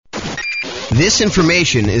This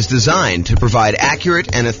information is designed to provide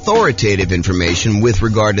accurate and authoritative information with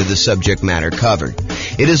regard to the subject matter covered.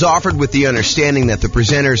 It is offered with the understanding that the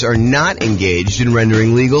presenters are not engaged in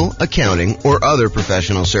rendering legal, accounting, or other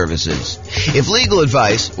professional services. If legal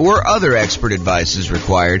advice or other expert advice is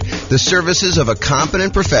required, the services of a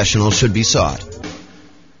competent professional should be sought.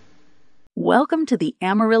 Welcome to the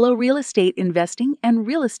Amarillo Real Estate Investing and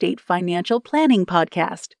Real Estate Financial Planning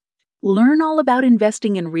Podcast. Learn all about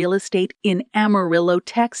investing in real estate in Amarillo,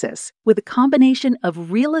 Texas, with a combination of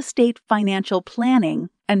real estate financial planning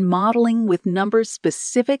and modeling with numbers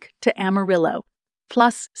specific to Amarillo,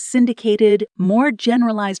 plus syndicated, more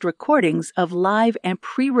generalized recordings of live and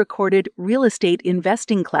pre-recorded real estate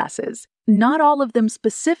investing classes, not all of them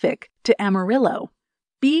specific to Amarillo.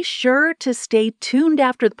 Be sure to stay tuned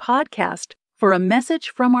after the podcast for a message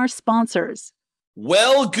from our sponsors.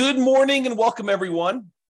 Well, good morning and welcome, everyone.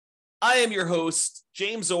 I am your host,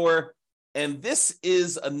 James Orr, and this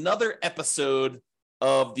is another episode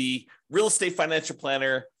of the Real Estate Financial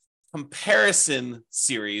Planner comparison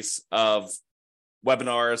series of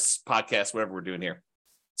webinars, podcasts, whatever we're doing here.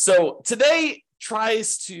 So today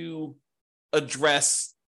tries to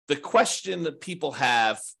address the question that people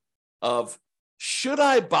have of, should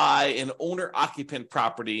I buy an owner-occupant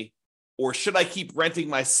property or should I keep renting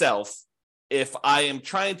myself if I am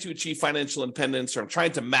trying to achieve financial independence or I'm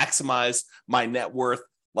trying to maximize my net worth?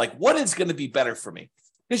 Like, what is going to be better for me?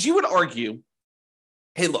 Because you would argue,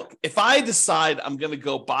 hey, look, if I decide I'm going to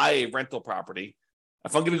go buy a rental property,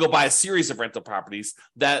 if I'm going to go buy a series of rental properties,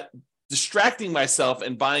 that distracting myself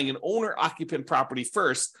and buying an owner-occupant property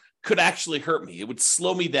first could actually hurt me. It would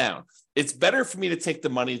slow me down. It's better for me to take the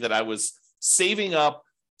money that I was saving up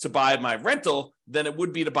to buy my rental than it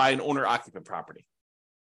would be to buy an owner-occupant property.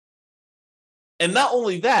 And not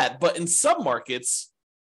only that, but in some markets,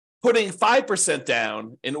 putting 5%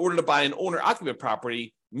 down in order to buy an owner-occupant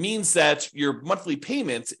property means that your monthly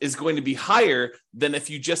payment is going to be higher than if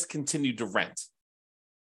you just continue to rent,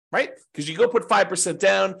 right? Because you go put 5%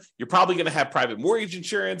 down, you're probably going to have private mortgage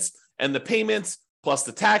insurance, and the payments plus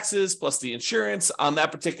the taxes plus the insurance on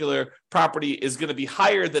that particular property is going to be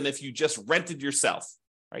higher than if you just rented yourself,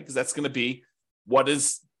 right? Because that's going to be what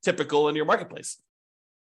is typical in your marketplace.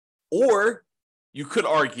 Or you could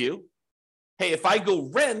argue, hey, if I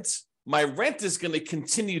go rent, my rent is going to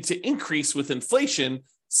continue to increase with inflation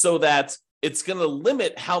so that it's going to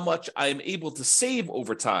limit how much I'm able to save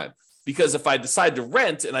over time. Because if I decide to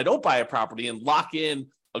rent and I don't buy a property and lock in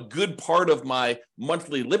a good part of my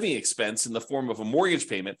monthly living expense in the form of a mortgage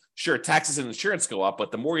payment, sure, taxes and insurance go up,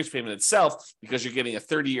 but the mortgage payment itself, because you're getting a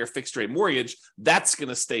 30-year fixed rate mortgage, that's going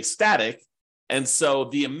to stay static. And so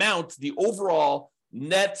the amount, the overall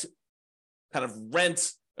net kind of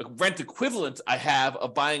rent equivalent I have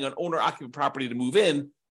of buying an owner-occupant property to move in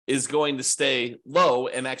is going to stay low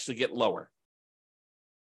and actually get lower.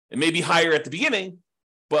 It may be higher at the beginning,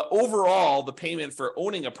 but overall, the payment for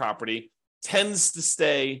owning a property tends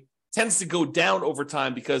to go down over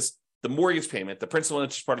time because the mortgage payment, the principal and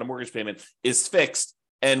interest part of the mortgage payment, is fixed.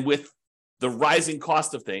 And with the rising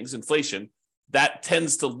cost of things, inflation, that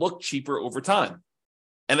tends to look cheaper over time.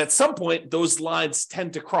 And at some point, those lines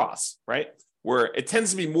tend to cross, right? Where it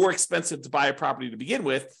tends to be more expensive to buy a property to begin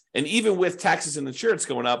with. And even with taxes and insurance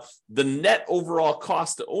going up, the net overall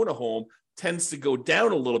cost to own a home tends to go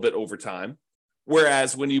down a little bit over time.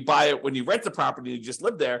 Whereas when you rent the property and you just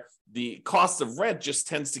live there, the cost of rent just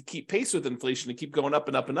tends to keep pace with inflation and keep going up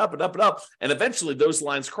and up and up and up and up. And eventually those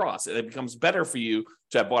lines cross and it becomes better for you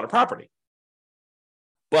to have bought a property.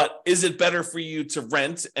 But is it better for you to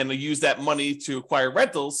rent and to use that money to acquire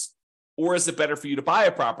rentals? Or is it better for you to buy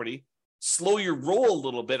a property, slow your roll a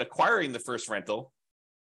little bit, acquiring the first rental,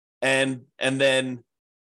 and then,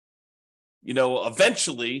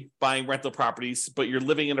 eventually buying rental properties, but you're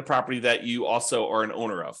living in a property that you also are an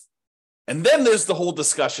owner of? And then there's the whole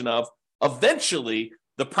discussion of eventually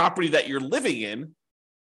the property that you're living in,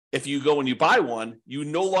 if you go and you buy one, you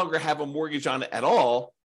no longer have a mortgage on it at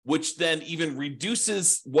all, which then even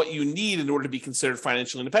reduces what you need in order to be considered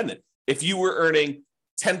financially independent. If you were earning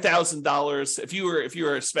 $10,000, if you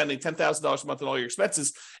were spending $10,000 a month on all your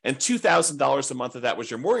expenses and $2,000 a month of that was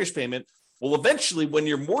your mortgage payment, well, eventually when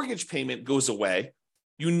your mortgage payment goes away,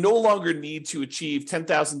 you no longer need to achieve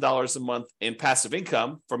 $10,000 a month in passive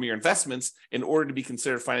income from your investments in order to be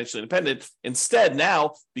considered financially independent. Instead,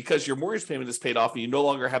 now, because your mortgage payment is paid off and you no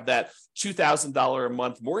longer have that $2,000 a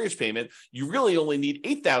month mortgage payment, you really only need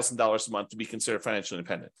 $8,000 a month to be considered financially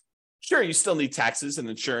independent. Sure, you still need taxes and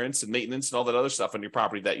insurance and maintenance and all that other stuff on your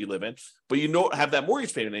property that you live in, but you don't have that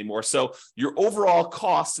mortgage payment anymore. So your overall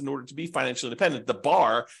cost in order to be financially independent, the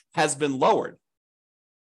bar has been lowered.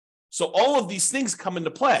 So all of these things come into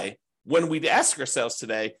play when we ask ourselves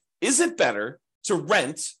today, is it better to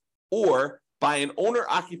rent or buy an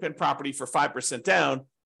owner-occupant property for 5% down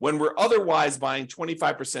when we're otherwise buying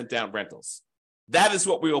 25% down rentals? That is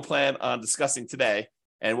what we will plan on discussing today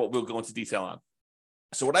and what we'll go into detail on.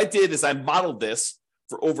 So what I did is I modeled this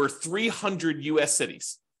for over 300 US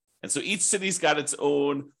cities. And so each city's got its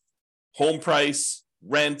own home price,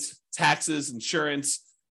 rent, taxes, insurance.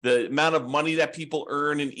 The amount of money that people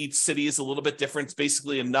earn in each city is a little bit different. It's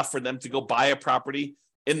basically enough for them to go buy a property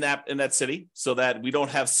in that city, so that we don't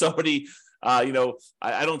have somebody, I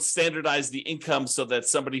don't standardize the income so that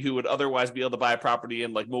somebody who would otherwise be able to buy a property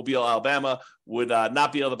in like Mobile, Alabama would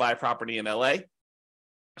not be able to buy a property in LA.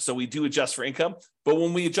 So we do adjust for income. But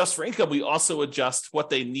when we adjust for income, we also adjust what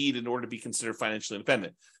they need in order to be considered financially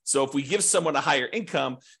independent. So if we give someone a higher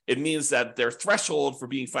income, it means that their threshold for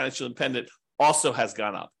being financially independent also has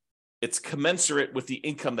gone up. It's commensurate with the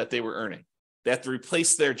income that they were earning. They have to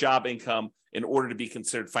replace their job income in order to be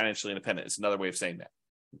considered financially independent. It's another way of saying that.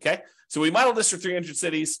 Okay, so we modeled this for 300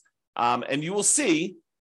 cities, and you will see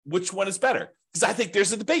which one is better. Because I think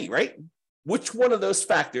there's a debate, right? Which one of those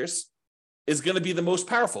factors is going to be the most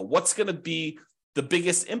powerful? What's going to be the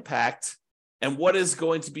biggest impact, and what is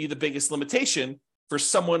going to be the biggest limitation for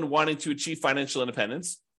someone wanting to achieve financial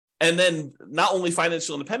independence? And then not only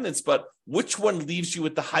financial independence, but which one leaves you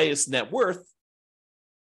with the highest net worth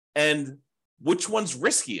and which one's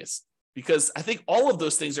riskiest? Because I think all of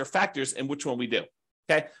those things are factors in which one we do.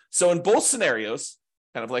 Okay, so in both scenarios,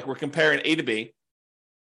 kind of like we're comparing A to B,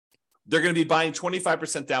 they're going to be buying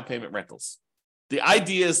 25% down payment rentals. The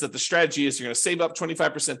idea is that the strategy is you're going to save up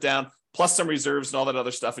 25% down plus some reserves and all that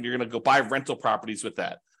other stuff, and you're going to go buy rental properties with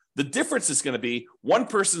that. The difference is going to be one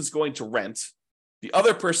person's going to rent, the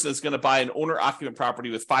other person is going to buy an owner-occupant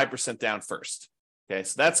property with 5% down first. Okay,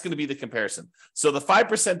 so that's going to be the comparison. So the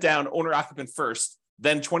 5% down owner-occupant first,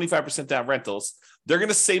 then 25% down rentals, they're going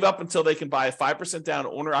to save up until they can buy a 5% down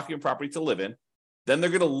owner-occupant property to live in. Then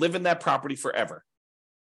they're going to live in that property forever.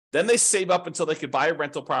 Then they save up until they could buy a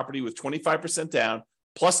rental property with 25% down,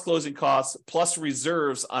 plus closing costs, plus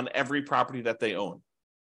reserves on every property that they own,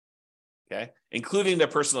 okay, including their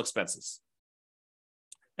personal expenses.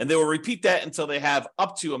 And they will repeat that until they have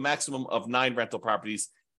up to a maximum of 9 rental properties,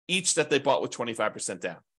 each that they bought with 25%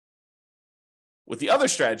 down. With the other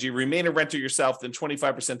strategy, remain a renter yourself, then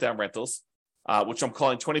 25% down rentals, which I'm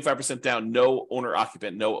calling 25% down, no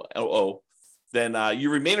owner-occupant, no OO. Then you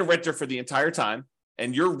remain a renter for the entire time,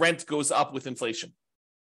 and your rent goes up with inflation,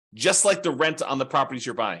 just like the rent on the properties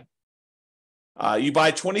you're buying. You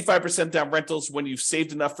buy 25% down rentals when you've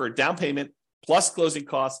saved enough for a down payment, plus closing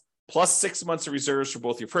costs, plus 6 months of reserves for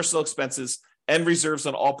both your personal expenses and reserves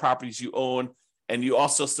on all properties you own. And you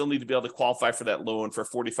also still need to be able to qualify for that loan for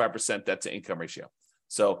 45% debt to income ratio.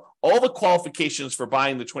 So all the qualifications for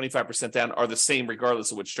buying the 25% down are the same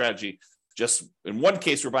regardless of which strategy. Just in one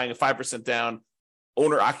case, we're buying a 5% down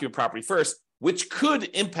owner-occupant property first, which could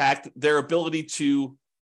impact their ability to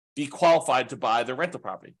be qualified to buy the rental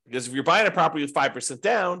property. Because if you're buying a property with 5%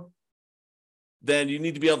 down, then you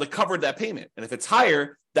need to be able to cover that payment. And if it's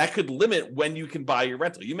higher, that could limit when you can buy your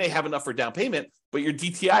rental. You may have enough for down payment, but your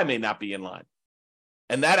DTI may not be in line.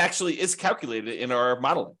 And that actually is calculated in our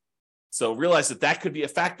modeling. So realize that that could be a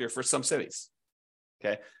factor for some cities.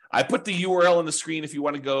 Okay, I put the URL on the screen if you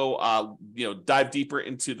want to go, dive deeper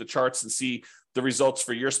into the charts and see the results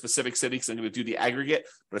for your specific city, because I'm going to do the aggregate.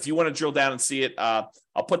 But if you want to drill down and see it, I'll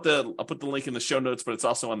put the link in the show notes, but it's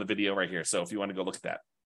also on the video right here. So if you want to go look at that.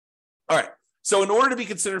 All right. So in order to be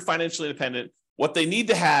considered financially independent, what they need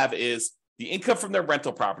to have is the income from their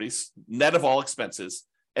rental properties, net of all expenses,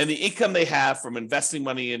 and the income they have from investing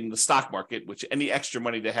money in the stock market, which any extra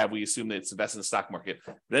money they have, we assume that it's invested in the stock market.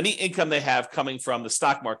 But any income they have coming from the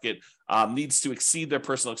stock market needs to exceed their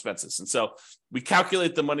personal expenses. And so we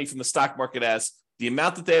calculate the money from the stock market as the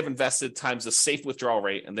amount that they have invested times the safe withdrawal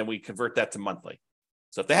rate, and then we convert that to monthly.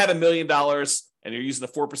 So if they have $1 million and you're using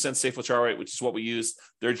the 4% safe withdrawal rate, which is what we use,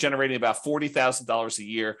 they're generating about $40,000 a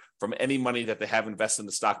year from any money that they have invested in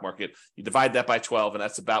the stock market. You divide that by 12, and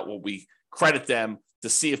that's about what we credit them to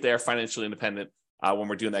see if they are financially independent when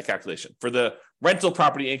we're doing that calculation. For the rental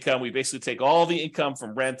property income, we basically take all the income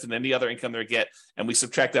from rent and any other income they get, and we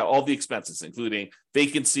subtract out all the expenses, including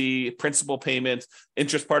vacancy, principal payment,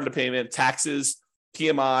 interest part of the payment, taxes,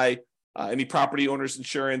 PMI, any property owner's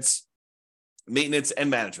insurance, maintenance, and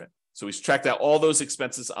management. So we subtract out all those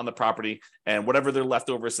expenses on the property, and whatever they're left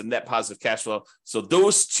over is a net positive cash flow. So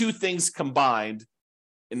those two things combined,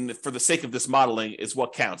 for the sake of this modeling, is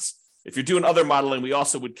what counts. If you're doing other modeling, we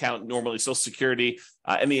also would count normally Social Security,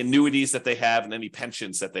 any annuities that they have, and any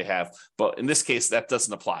pensions that they have. But in this case, that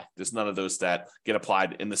doesn't apply. There's none of those that get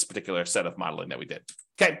applied in this particular set of modeling that we did.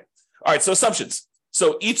 Okay. All right. So assumptions.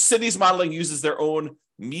 So each city's modeling uses their own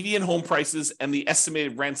median home prices and the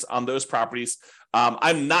estimated rents on those properties.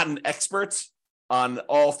 I'm not an expert on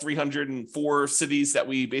all 304 cities that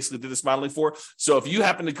we basically did this modeling for. So if you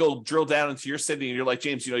happen to go drill down into your city and you're like,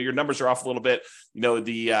 James, your numbers are off a little bit,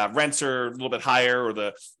 the rents are a little bit higher, or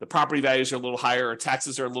the property values are a little higher, or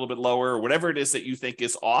taxes are a little bit lower, or whatever it is that you think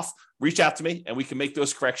is off, reach out to me and we can make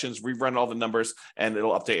those corrections, rerun all the numbers, and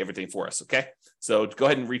it'll update everything for us. Okay. So go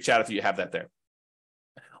ahead and reach out if you have that there.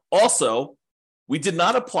 Also, we did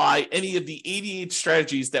not apply any of the 88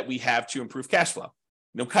 strategies that we have to improve cash flow.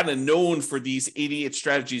 Kind of known for these 88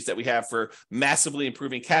 strategies that we have for massively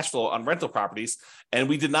improving cash flow on rental properties. And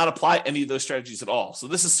we did not apply any of those strategies at all. So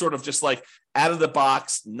this is sort of just like out of the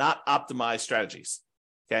box, not optimized strategies.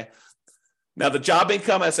 Okay. Now, the job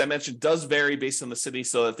income, as I mentioned, does vary based on the city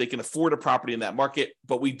so that they can afford a property in that market.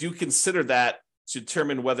 But we do consider that to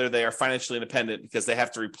determine whether they are financially independent, because they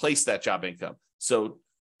have to replace that job income. So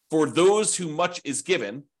for those who much is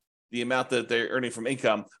given, the amount that they're earning from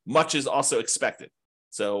income, much is also expected.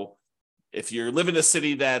 So if you're living in a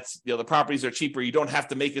city that the properties are cheaper, you don't have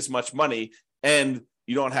to make as much money, and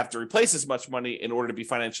you don't have to replace as much money in order to be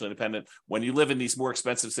financially independent. When you live in these more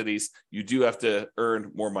expensive cities, you do have to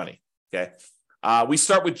earn more money. Okay. We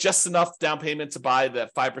start with just enough down payment to buy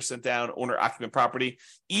that 5% down owner-occupant property.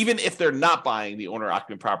 Even if they're not buying the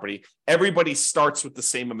owner-occupant property, everybody starts with the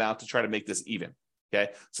same amount to try to make this even.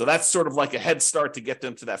 Okay, so that's sort of like a head start to get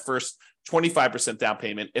them to that first 25% down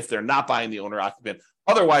payment if they're not buying the owner-occupant.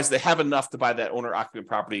 Otherwise, they have enough to buy that owner-occupant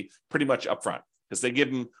property pretty much upfront, because we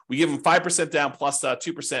give them 5% down plus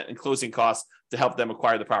 2% in closing costs to help them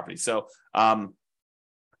acquire the property. So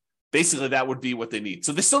basically, that would be what they need.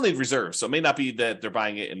 So they still need reserves. So it may not be that they're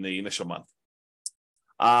buying it in the initial month.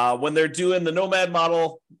 When they're doing the nomad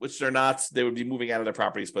model, which they're not, they would be moving out of their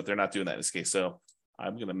properties, but they're not doing that in this case. So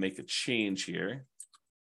I'm going to make a change here.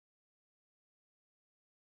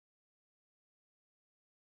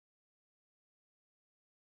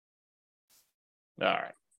 All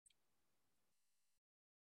right.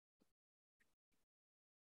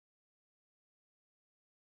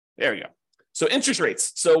 There we go. So interest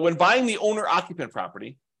rates. So when buying the owner-occupant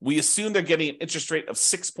property, we assume they're getting an interest rate of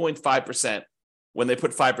 6.5% when they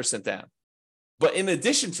put 5% down. But in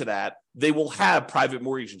addition to that, they will have private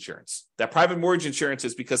mortgage insurance. That private mortgage insurance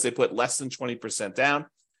is because they put less than 20% down,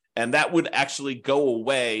 and that would actually go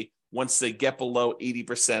away once they get below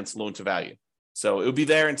 80% loan to value. So it would be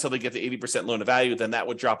there until they get to 80% loan to value, then that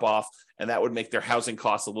would drop off, and that would make their housing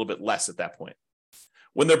costs a little bit less at that point.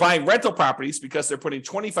 When they're buying rental properties, because they're putting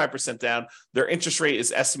 25% down, their interest rate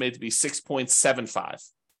is estimated to be 6.75.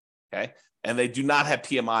 Okay. And they do not have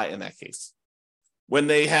PMI in that case. When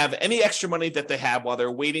they have any extra money that they have while they're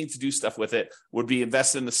waiting to do stuff with it, would be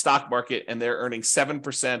invested in the stock market, and they're earning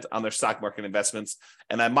 7% on their stock market investments.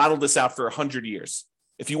 And I modeled this out for 100 years.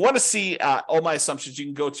 If you want to see all my assumptions, you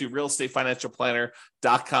can go to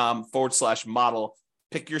realestatefinancialplanner.com/model,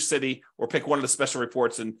 pick your city or pick one of the special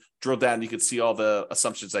reports and drill down. You can see all the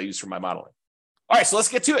assumptions I use for my modeling. All right, so let's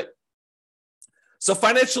get to it. So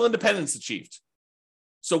financial independence achieved.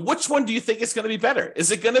 So which one do you think is going to be better?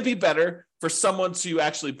 Is it going to be better for someone to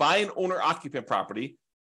actually buy an owner-occupant property,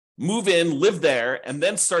 move in, live there, and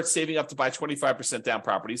then start saving up to buy 25% down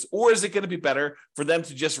properties? Or is it going to be better for them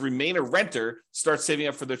to just remain a renter, start saving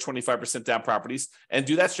up for their 25% down properties, and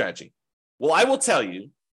do that strategy? Well, I will tell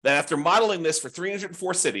you that after modeling this for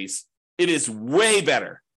 304 cities, it is way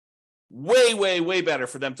better, way better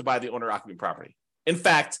for them to buy the owner-occupant property. In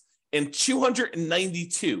fact, in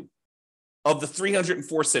 292 of the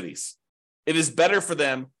 304 cities, it is better for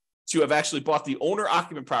them to have actually bought the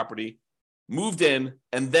owner-occupant property, moved in,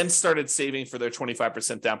 and then started saving for their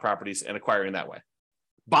 25% down properties and acquiring that way.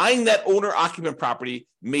 Buying that owner-occupant property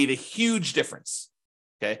made a huge difference.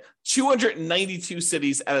 Okay, 292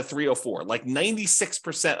 cities out of 304, like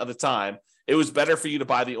 96% of the time, it was better for you to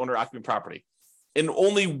buy the owner-occupant property. In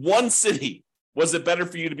only one city was it better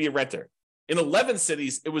for you to be a renter. In 11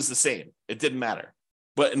 cities, it was the same. It didn't matter.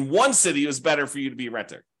 But in one city, it was better for you to be a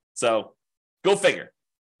renter. So go figure.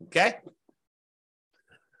 Okay.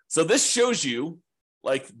 So this shows you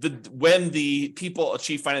like when the people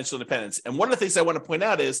achieve financial independence. And one of the things I want to point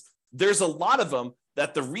out is there's a lot of them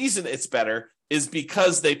that the reason it's better is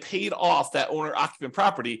because they paid off that owner-occupant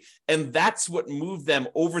property, and that's what moved them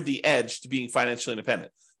over the edge to being financially independent.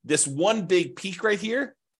 This one big peak right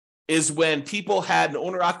here is when people had an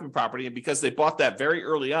owner-occupant property, and because they bought that very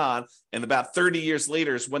early on, and about 30 years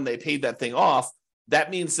later is when they paid that thing off, that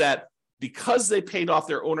means that because they paid off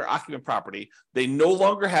their owner-occupant property, they no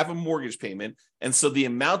longer have a mortgage payment, and so the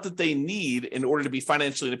amount that they need in order to be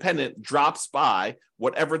financially independent drops by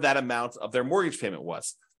whatever that amount of their mortgage payment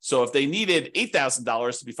was. So if they needed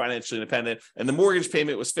 $8,000 to be financially independent and the mortgage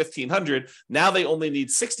payment was $1,500, now they only need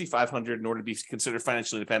 $6,500 in order to be considered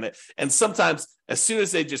financially independent. And sometimes as soon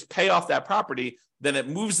as they just pay off that property, then it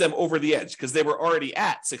moves them over the edge because they were already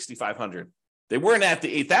at $6,500. They weren't at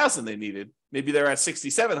the $8,000 they needed. Maybe they're at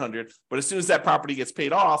 $6,700, but as soon as that property gets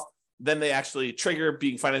paid off, then they actually trigger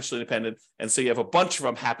being financially independent. And so you have a bunch of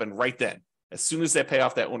them happen right then, as soon as they pay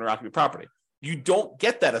off that owner-occupant property. You don't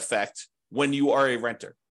get that effect when you are a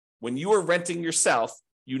renter. When you are renting yourself,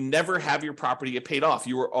 you never have your property get paid off.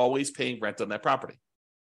 You are always paying rent on that property.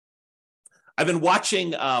 I've been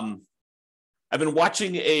watching a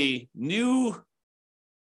new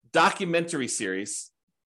documentary series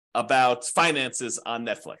about finances on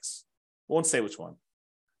Netflix. I won't say which one,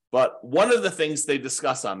 but one of the things they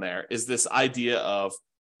discuss on there is this idea of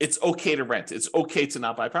it's okay to rent. It's okay to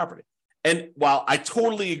not buy property. And while I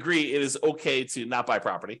totally agree it is okay to not buy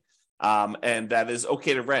property, and that is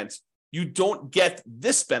okay to rent, you don't get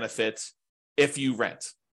this benefit if you rent.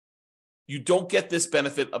 You don't get this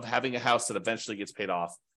benefit of having a house that eventually gets paid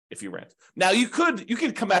off if you rent. Now, you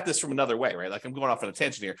could come at this from another way, right? Like I'm going off on a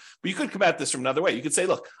tangent here, but you could come at this from another way. You could say,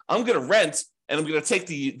 look, I'm going to rent and I'm going to take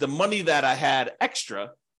the money that I had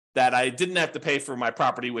extra that I didn't have to pay for my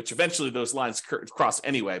property, which eventually those lines cross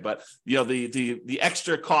anyway. But the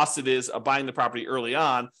extra cost it is of buying the property early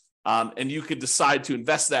on, and you could decide to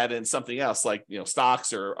invest that in something else like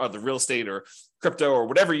stocks or other real estate or crypto or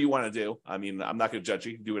whatever you want to do. I mean, I'm not going to judge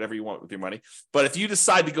you. You can do whatever you want with your money. But if you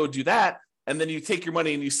decide to go do that, and then you take your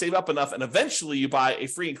money and you save up enough, and eventually you buy a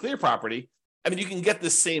free and clear property, I mean, you can get the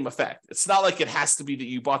same effect. It's not like it has to be that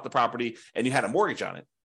you bought the property and you had a mortgage on it.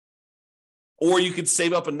 Or you could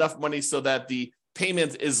save up enough money so that the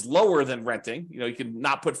payment is lower than renting. You can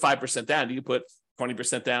not put 5% down. You can put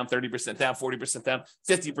 20% down, 30% down, 40% down,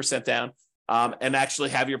 50% down, and actually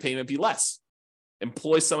have your payment be less.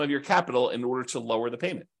 Employ some of your capital in order to lower the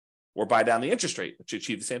payment or buy down the interest rate to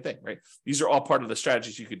achieve the same thing, right? These are all part of the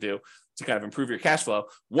strategies you could do to kind of improve your cash flow.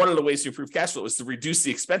 One of the ways to improve cash flow is to reduce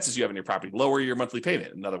the expenses you have in your property, lower your monthly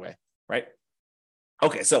payment, another way, right?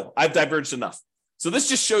 Okay, so I've diverged enough. So this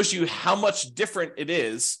just shows you how much different it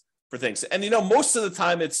is for things. And most of the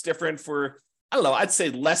time it's different for, I don't know, I'd say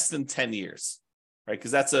less than 10 years, right?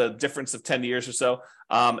 Because that's a difference of 10 years or so.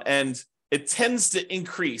 And it tends to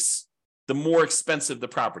increase the more expensive the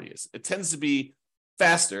property is. It tends to be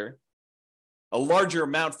faster, a larger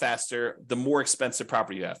amount faster, the more expensive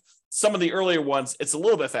property you have. Some of the earlier ones, it's a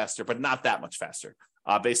little bit faster, but not that much faster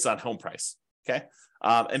based on home price, okay?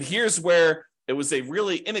 And here's where it was a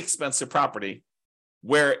really inexpensive property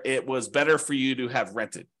where it was better for you to have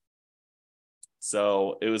rented.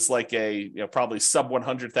 So it was like a probably sub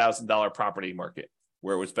 $100,000 property market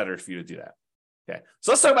where it was better for you to do that. Okay,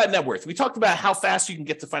 so let's talk about net worth. We talked about how fast you can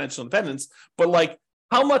get to financial independence, but like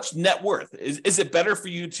how much net worth? Is it better for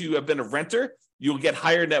you to have been a renter? You'll get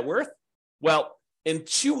higher net worth? Well, in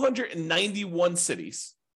 291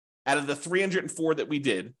 cities out of the 304 that we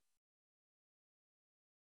did,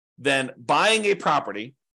 then buying a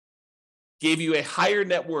property gave you a higher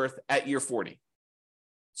net worth at year 40.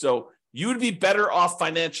 So you would be better off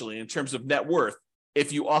financially in terms of net worth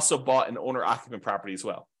if you also bought an owner-occupant property as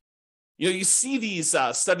well. You see these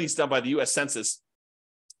studies done by the U.S. Census,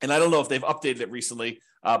 and I don't know if they've updated it recently,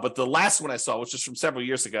 but the last one I saw, which is from several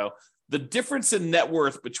years ago, the difference in net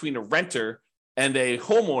worth between a renter and a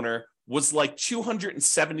homeowner was like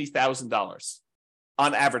 $270,000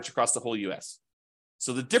 on average across the whole U.S.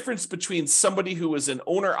 So the difference between somebody who was an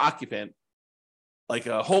owner-occupant, like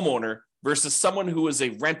a homeowner, versus someone who was a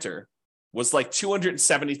renter was like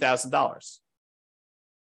 $270,000.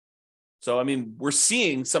 So, I mean, we're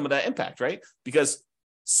seeing some of that impact, right? Because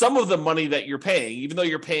some of the money that you're paying, even though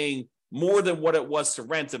you're paying more than what it was to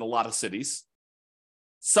rent in a lot of cities,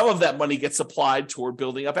 some of that money gets applied toward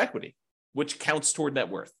building up equity, which counts toward net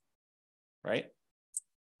worth, right?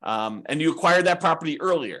 And you acquired that property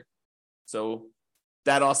earlier. So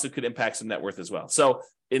that also could impact some net worth as well. So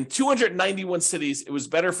in 291 cities, it was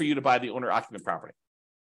better for you to buy the owner-occupant property.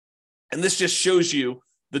 And this just shows you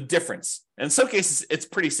the difference. And in some cases, it's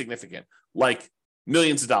pretty significant, like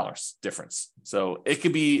millions of dollars difference. So it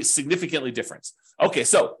could be significantly different. Okay,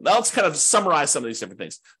 so now let's kind of summarize some of these different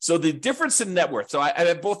things. So the difference in net worth. So I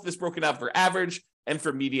have both this broken out for average and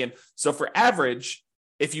for median. So for average,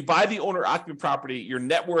 if you buy the owner-occupant property, your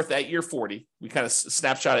net worth at year 40, we kind of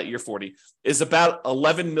snapshot at year 40, is about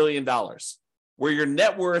 $11 million. Where your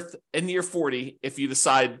net worth in year 40, if you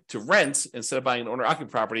decide to rent instead of buying an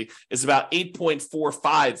owner-occupant property, is about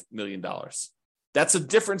 $8.45 million. That's a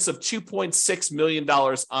difference of $2.6 million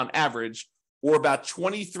on average, or about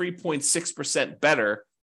 23.6% better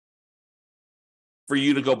for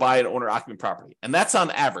you to go buy an owner-occupant property. And that's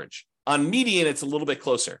on average. On median, it's a little bit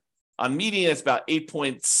closer. On median, it's about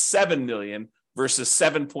 8.7 million versus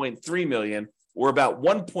 7.3 million, or about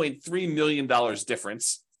 $1.3 million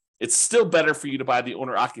difference. It's still better for you to buy the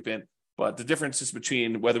owner-occupant, but the difference is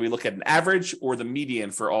between whether we look at an average or the median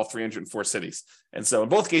for all 304 cities. And so in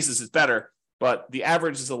both cases, it's better, but the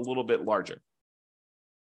average is a little bit larger.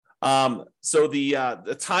 So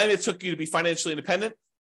the time it took you to be financially independent,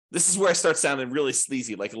 this is where I start sounding really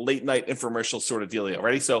sleazy, like a late night infomercial sort of dealio.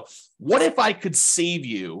 Ready? So what if I could save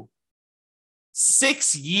you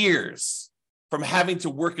 6 years from having to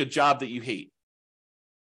work a job that you hate?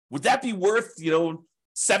 Would that be worth,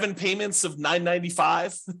 7 payments of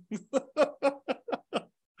 $995?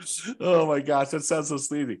 Oh my gosh, that sounds so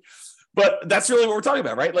sleazy. But that's really what we're talking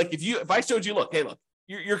about, right? Like if I showed you, look,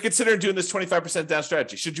 you're considering doing this 25% down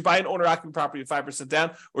strategy. Should you buy an owner-occupant property at 5%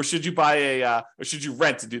 down, or should you buy or should you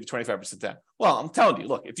rent to do the 25% down? Well, I'm telling you,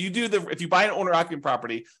 look, if you buy an owner-occupant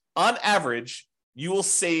property, on average, you will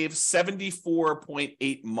save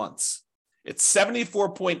 74.8 months. It's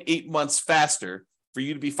 74.8 months faster for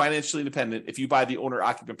you to be financially independent if you buy the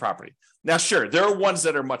owner-occupant property. Now, sure, there are ones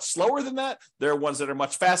that are much slower than that. There are ones that are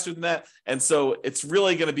much faster than that. And so it's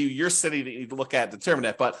really going to be your city that you need to look at and determine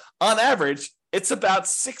that. But on average, it's about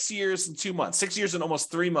 6 years and 2 months, 6 years and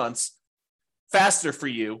almost 3 months faster for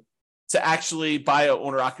you to actually buy an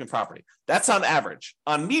owner-occupant property. That's on average.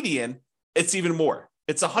 On median, it's even more.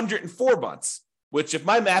 It's 104 months. Which, if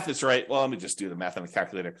my math is right, well, let me just do the math on the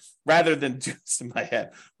calculator rather than do this in my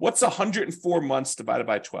head. What's 104 months divided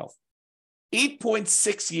by 12?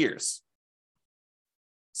 8.6 years.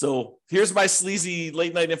 So here's my sleazy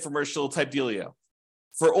late night infomercial type dealio.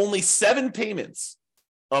 For only 7 payments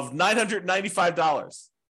of $995,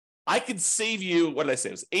 I could save you, what did I say?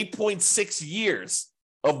 It was 8.6 years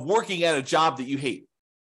of working at a job that you hate,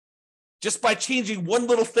 just by changing one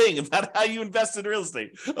little thing about how you invest in real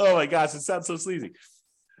estate. Oh my gosh, it sounds so sleazy.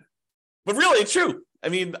 But really, it's true. I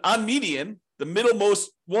mean, on median, the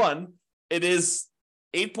middlemost one, it is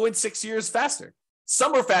 8.6 years faster.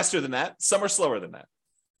 Some are faster than that. Some are slower than that.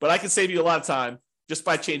 But I can save you a lot of time just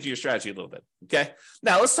by changing your strategy a little bit, okay?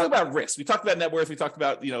 Now, let's talk about risk. We talked about net worth. We talked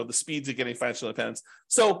about, the speeds of getting financial independence.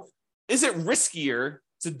 So is it riskier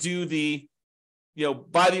to do the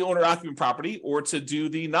buy the owner-occupant property or to do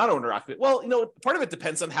the non-owner-occupant? Well, part of it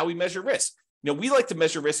depends on how we measure risk. We like to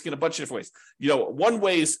measure risk in a bunch of different ways. One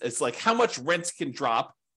way is it's like how much rent can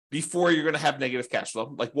drop before you're going to have negative cash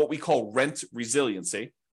flow, like what we call rent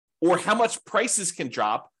resiliency, or how much prices can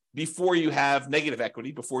drop before you have negative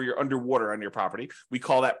equity, before you're underwater on your property. We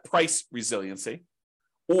call that price resiliency.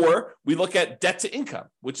 Or we look at debt to income,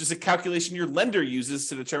 which is a calculation your lender uses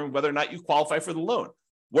to determine whether or not you qualify for the loan.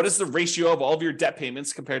 What is the ratio of all of your debt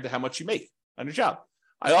payments compared to how much you make on your job?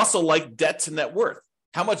 I also like debt to net worth,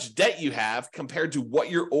 how much debt you have compared to what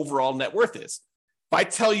your overall net worth is. If I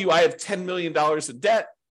tell you I have $10 million in debt,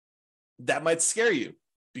 that might scare you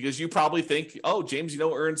because you probably think, oh, James,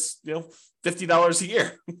 earns, $50 a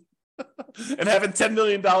year. And having $10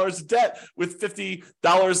 million in debt with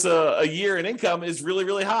 $50 a year in income is really,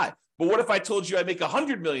 really high. But what if I told you I make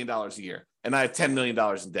 $100 million a year and I have $10 million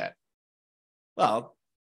in debt? Well,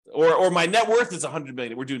 or my net worth is $100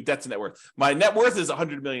 million. We're doing debt to net worth. My net worth is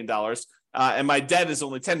 $100 million, and my debt is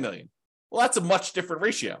only $10 million. Well, that's a much different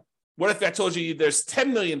ratio. What if I told you there's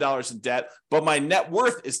 $10 million in debt, but my net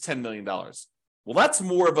worth is $10 million? Well, that's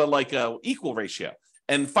more of a equal ratio.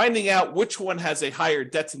 And finding out which one has a higher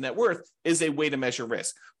debt to net worth is a way to measure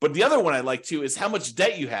risk. But the other one I like too is how much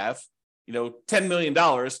debt you have, $10 million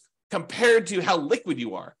compared to how liquid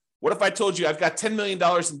you are. What if I told you I've got $10 million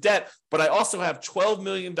in debt, but I also have $12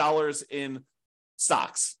 million in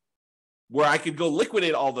stocks where I could go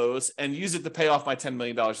liquidate all those and use it to pay off my $10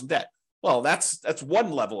 million in debt? Well, that's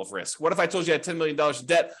one level of risk. What if I told you I had $10 million in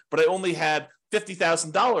debt, but I only had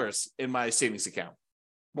 $50,000 in my savings account?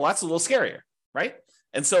 Well, that's a little scarier, right?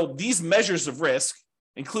 And so these measures of risk,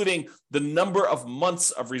 including the number of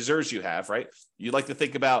months of reserves you have, right? You like to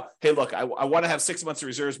think about, hey, look, I want to have 6 months of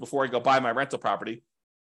reserves before I go buy my rental property.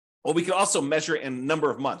 Well, we can also measure it in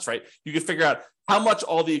number of months, right? You can figure out how much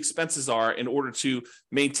all the expenses are in order to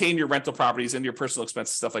maintain your rental properties and your personal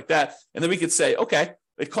expenses, stuff like that. And then we could say, okay,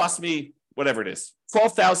 it cost me whatever it is,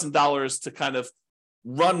 $12,000 to kind of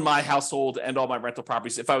run my household and all my rental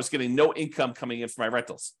properties if I was getting no income coming in for my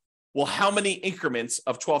rentals? Well, how many increments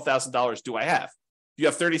of $12,000 do I have? If you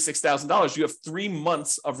have $36,000, you have 3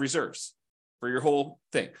 months of reserves for your whole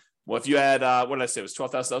thing. Well, if you had, what did I say? It was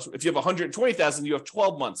 $12,000. If you have $120,000, you have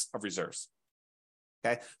 12 months of reserves.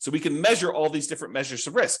 Okay. So we can measure all these different measures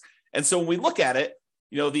of risk. And so when we look at it,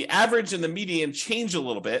 the average and the median change a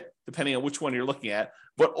little bit depending on which one you're looking at.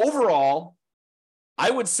 But overall, I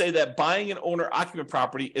would say that buying an owner-occupant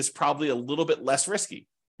property is probably a little bit less risky.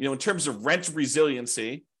 In terms of rent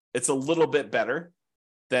resiliency, it's a little bit better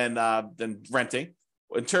than renting.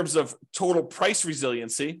 In terms of total price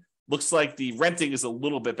resiliency, looks like the renting is a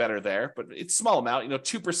little bit better there, but it's a small amount,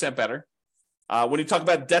 2% better. When you talk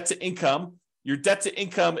about debt to income, your debt to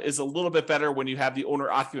income is a little bit better when you have the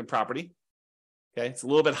owner-occupant property. Okay, it's a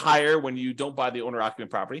little bit higher when you don't buy the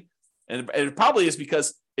owner-occupant property. And it probably is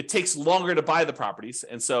because it takes longer to buy the properties.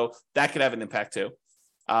 And so that could have an impact too.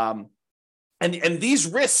 And these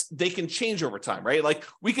risks, they can change over time, right? Like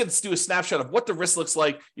we could do a snapshot of what the risk looks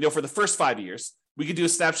like, for the first 5 years. We could do a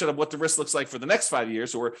snapshot of what the risk looks like for the next 5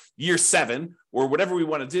 years or year 7 or whatever we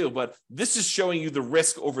want to do. But this is showing you the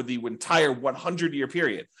risk over the entire 100-year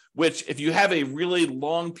period, which if you have a really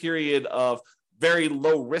long period of very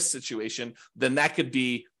low risk situation, then that could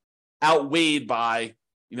be outweighed by,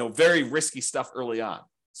 very risky stuff early on.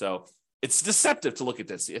 So it's deceptive to look at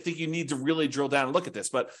this. I think you need to really drill down and look at this,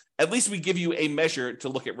 but at least we give you a measure to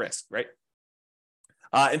look at risk, right?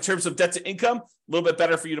 In terms of debt to income, a little bit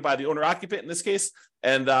better for you to buy the owner occupant in this case.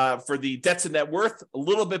 And for the debt to net worth, a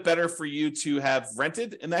little bit better for you to have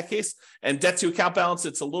rented in that case. And debt to account balance,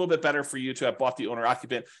 it's a little bit better for you to have bought the owner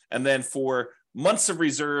occupant. And then for months of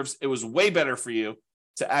reserves, it was way better for you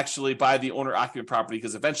to actually buy the owner occupant property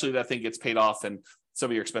because eventually that thing gets paid off and some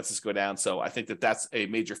of your expenses go down. So I think that that's a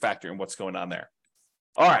major factor in what's going on there.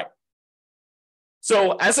 All right.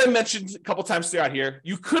 So as I mentioned a couple times throughout here,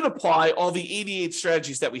 you could apply all the 88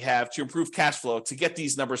 strategies that we have to improve cash flow to get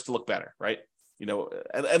these numbers to look better, right?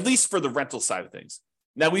 At least for the rental side of things.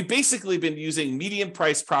 Now, we've basically been using median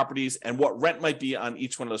price properties and what rent might be on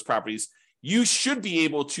each one of those properties. You should be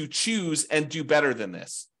able to choose and do better than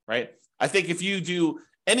this, right? I think if you do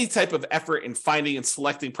any type of effort in finding and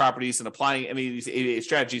selecting properties and applying any of these 88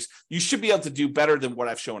 strategies, you should be able to do better than what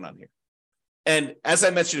I've shown on here. And as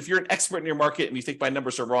I mentioned, if you're an expert in your market and you think my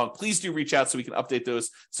numbers are wrong, please do reach out so we can update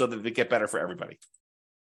those so that they get better for everybody.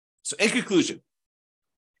 So in conclusion,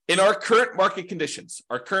 in our current market conditions,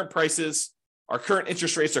 our current prices, our current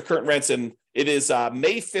interest rates, our current rents, and it is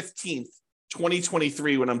May 15th,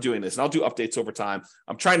 2023 when I'm doing this, and I'll do updates over time.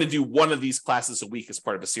 I'm trying to do one of these classes a week as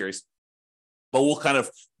part of a series. But we'll kind of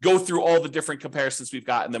go through all the different comparisons we've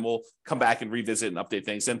got, and then we'll come back and revisit and update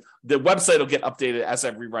things. And the website will get updated as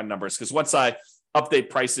I rerun numbers, because once I update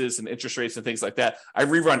prices and interest rates and things like that, I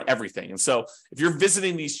rerun everything. And so if you're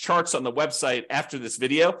visiting these charts on the website after this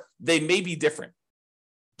video, they may be different.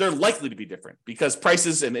 They're likely to be different because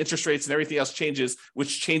prices and interest rates and everything else changes,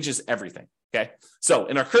 which changes everything. Okay. So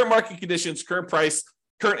in our current market conditions, current price,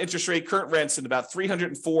 current interest rate, current rents in about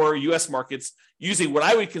 304 US markets using what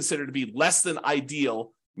I would consider to be less than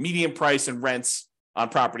ideal median price and rents on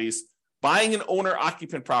properties, buying an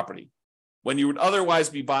owner-occupant property when you would otherwise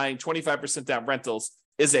be buying 25% down rentals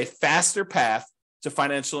is a faster path to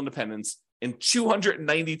financial independence in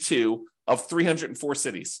 292 of 304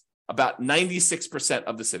 cities, about 96%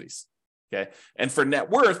 of the cities. Okay. And for net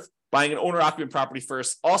worth, buying an owner-occupant property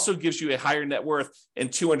first also gives you a higher net worth in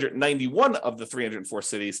 291 of the 304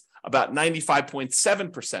 cities, about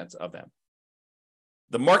 95.7% of them.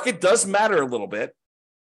 The market does matter a little bit,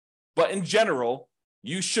 but in general,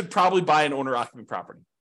 you should probably buy an owner-occupant property.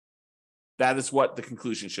 That is what the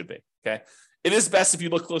conclusion should be, okay? It is best if you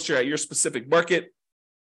look closer at your specific market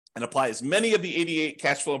and apply as many of the 88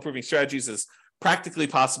 cash flow improving strategies as practically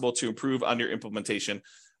possible to improve on your implementation.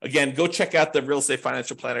 Again, go check out the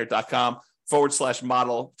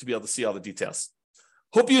realestateFinancialPlanner.com/model to be able to see all the details.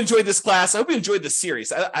 Hope you enjoyed this class. I hope you enjoyed this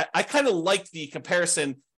series. I kind of like the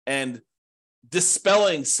comparison and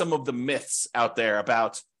dispelling some of the myths out there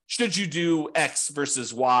about should you do X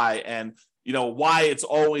versus Y and why it's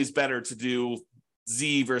always better to do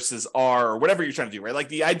Z versus R or whatever you're trying to do, right? Like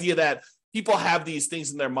the idea that people have these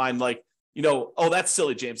things in their mind like, oh, that's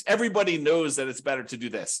silly, James. Everybody knows that it's better to do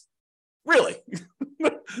this. Really?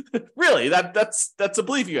 Really? That's a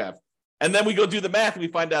belief you have. And then we go do the math and we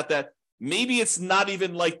find out that maybe it's not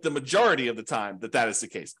even like the majority of the time that is the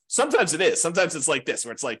case. Sometimes it is. Sometimes it's like this,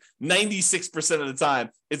 where it's like 96% of the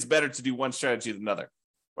time, it's better to do one strategy than another.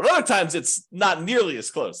 But other times it's not nearly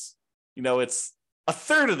as close. It's a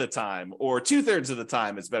third of the time or 2/3 of the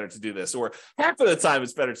time it's better to do this, or half of the time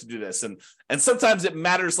it's better to do this. And sometimes it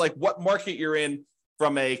matters like what market you're in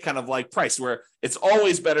from a kind of like price, where it's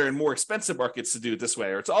always better in more expensive markets to do it this way,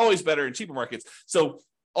 or it's always better in cheaper markets. So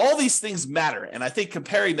all these things matter. And I think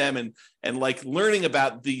comparing them and like learning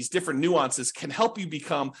about these different nuances can help you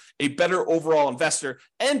become a better overall investor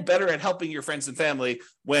and better at helping your friends and family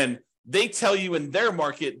when they tell you in their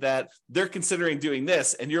market that they're considering doing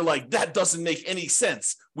this. And you're like, that doesn't make any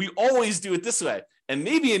sense. We always do it this way. And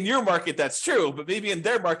maybe in your market, that's true, but maybe in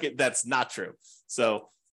their market, that's not true. So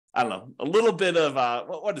I don't know, a little bit of,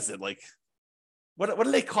 what is it? Like, what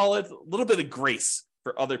do they call it? A little bit of grace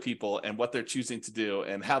for other people and what they're choosing to do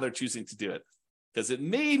and how they're choosing to do it. Because it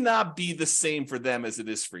may not be the same for them as it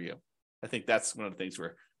is for you. I think that's one of the things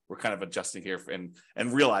we're kind of adjusting here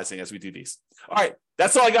and realizing as we do these. All right,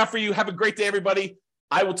 that's all I got for you. Have a great day, everybody.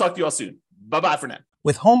 I will talk to you all soon. Bye-bye for now.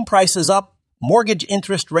 With home prices up, mortgage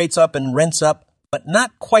interest rates up, and rents up, but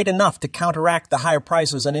not quite enough to counteract the higher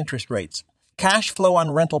prices and interest rates, cash flow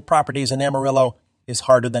on rental properties in Amarillo is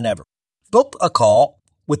harder than ever. Book a call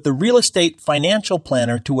with the Real Estate Financial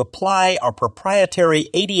Planner to apply our proprietary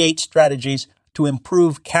 88 strategies to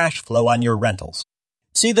improve cash flow on your rentals.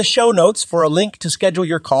 See the show notes for a link to schedule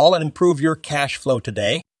your call and improve your cash flow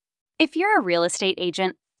today. If you're a real estate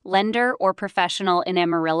agent, lender, or professional in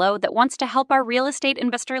Amarillo that wants to help our real estate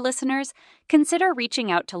investor listeners, consider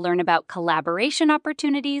reaching out to learn about collaboration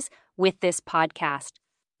opportunities with this podcast.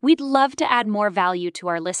 We'd love to add more value to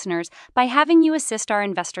our listeners by having you assist our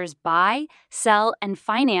investors buy, sell, and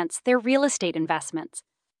finance their real estate investments.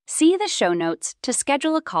 See the show notes to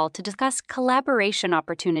schedule a call to discuss collaboration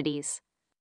opportunities.